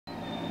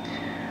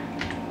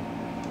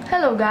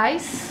Hello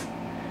guys!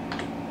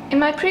 In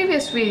my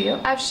previous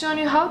video I've shown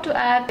you how to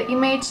add the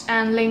image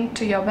and link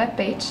to your web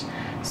page.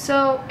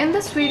 So in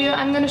this video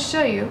I'm going to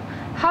show you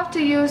how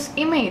to use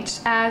image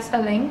as a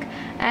link,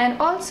 and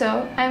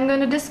also I'm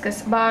going to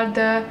discuss about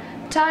the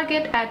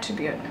target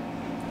attribute.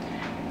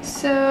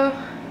 So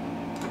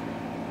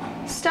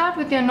start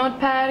with your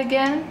notepad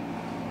again,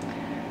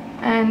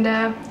 and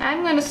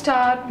I'm going to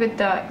start with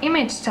the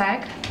image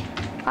tag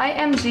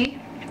img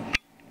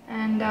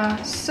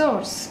and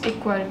source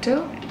equal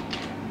to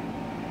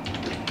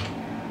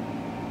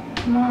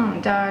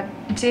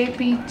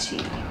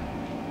 .jpg.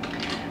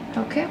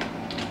 Okay,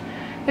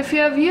 if you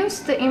have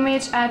used the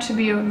image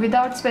attribute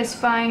without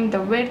specifying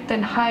the width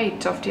and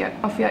height of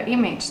your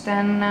image,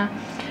 then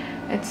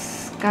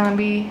it's gonna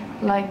be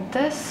like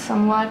this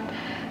somewhat.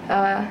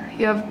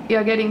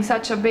 You're getting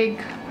such a big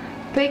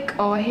pic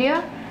over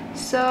here,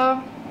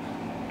 so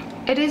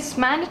it is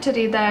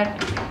mandatory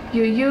that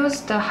you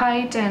use the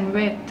height and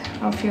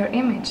width of your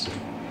image.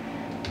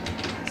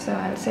 So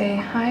I'll say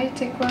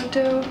height equal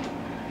to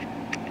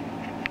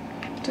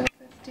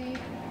 250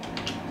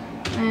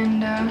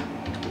 and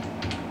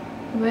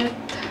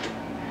width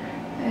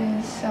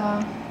is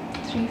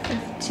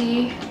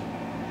 350.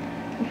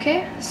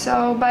 Okay,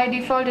 so by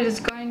default it is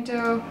going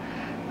to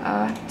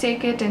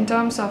take it in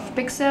terms of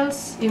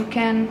pixels. You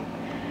can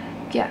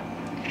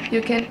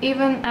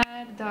even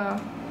add the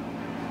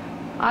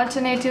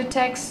alternative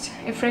text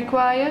if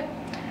required.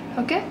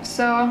 Okay,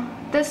 so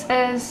this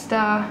is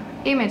the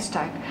image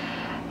tag,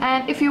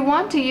 and if you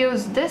want to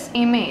use this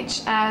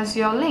image as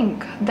your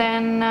link,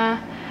 then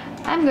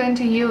I'm going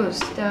to use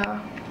the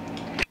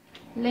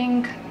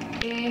link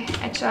a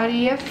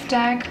href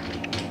tag.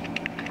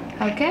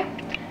 Okay,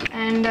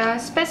 and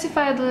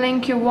specify the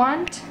link you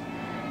want.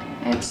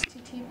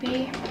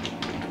 HTTP.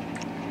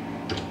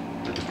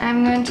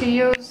 I'm going to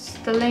use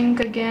the link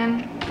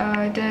again.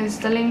 It is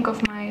the link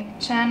of my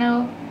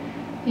channel,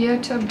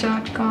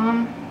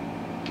 youtube.com.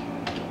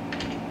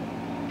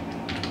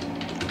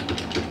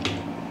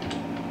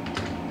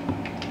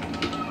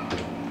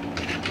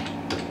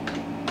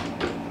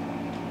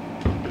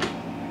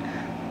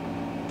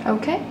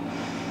 Okay,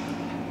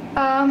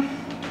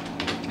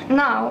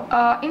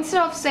 now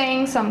instead of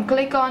saying some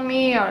click on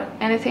me or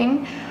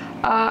anything,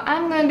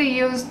 I'm going to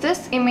use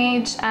this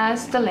image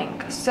as the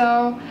link.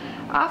 So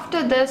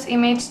after this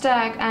image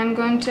tag, I'm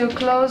going to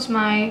close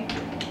my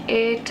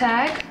a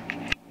tag.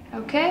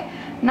 Okay,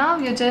 now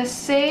you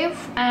just save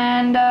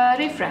and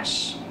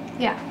refresh.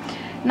 Yeah,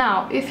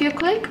 now if you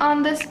click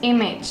on this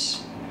image,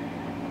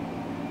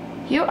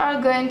 you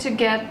are going to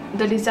get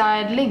the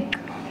desired link.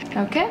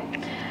 Okay,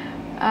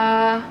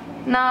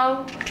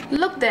 now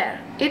look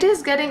there, it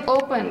is getting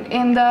opened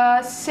in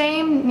the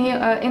same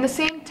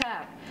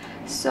tab.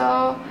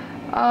 So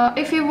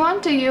if you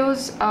want to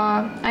use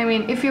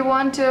if you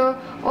want to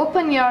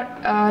open your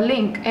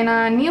link in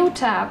a new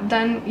tab,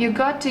 then you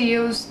got to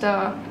use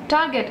the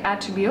target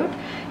attribute.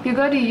 You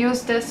got to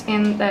use this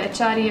in the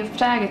href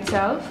tag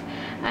itself.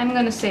 I'm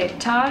going to say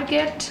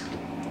target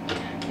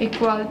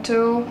equal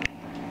to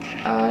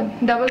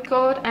double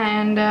quote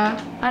and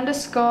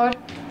underscore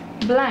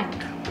blank.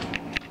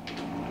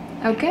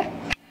 Okay,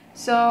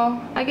 so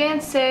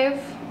again save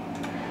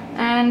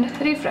and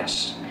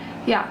refresh.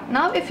 Yeah,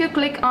 now if you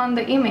click on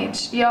the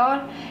image,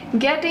 you're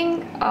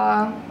getting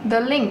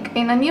the link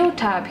in a new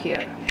tab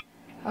here.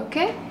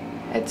 Okay,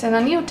 it's in a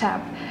new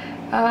tab,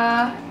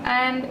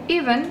 and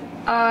even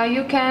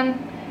you can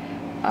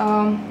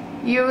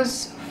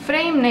use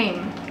frame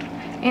name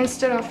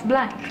instead of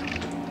blank.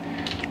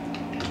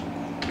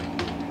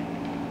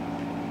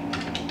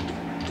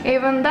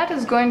 Even that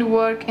is going to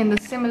work in the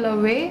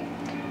similar way.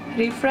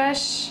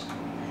 Refresh,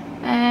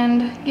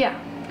 and yeah,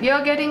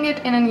 you're getting it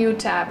in a new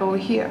tab over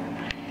here.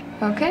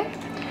 Okay,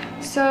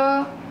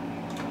 so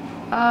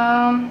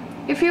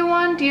if you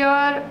want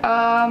your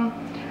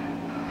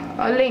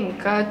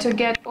link to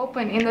get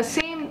open in the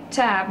same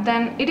tab,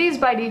 then it is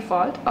by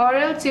default, or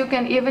else you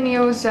can even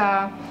use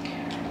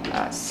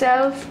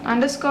self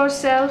underscore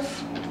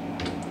self.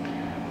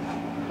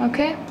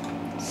 Okay,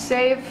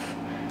 save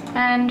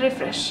and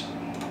refresh,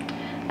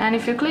 and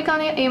if you click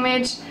on your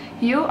image,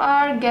 you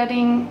are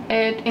getting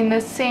it in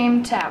the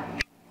same tab.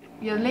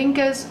 Your link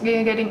is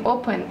getting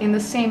open in the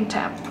same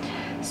tab.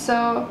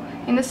 So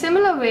in a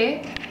similar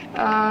way,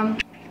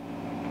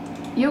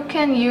 you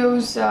can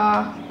use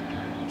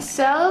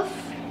self,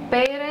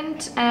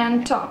 parent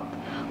and top.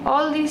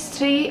 All these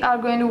three are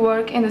going to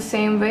work in the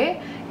same way.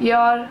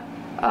 Your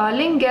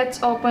link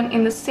gets open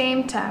in the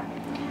same tab.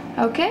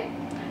 Okay,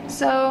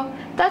 so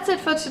that's it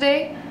for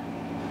today.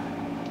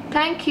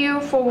 Thank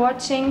you for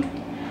watching,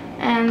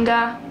 and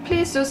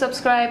please do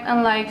subscribe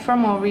and like for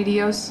more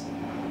videos.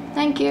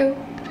 Thank you.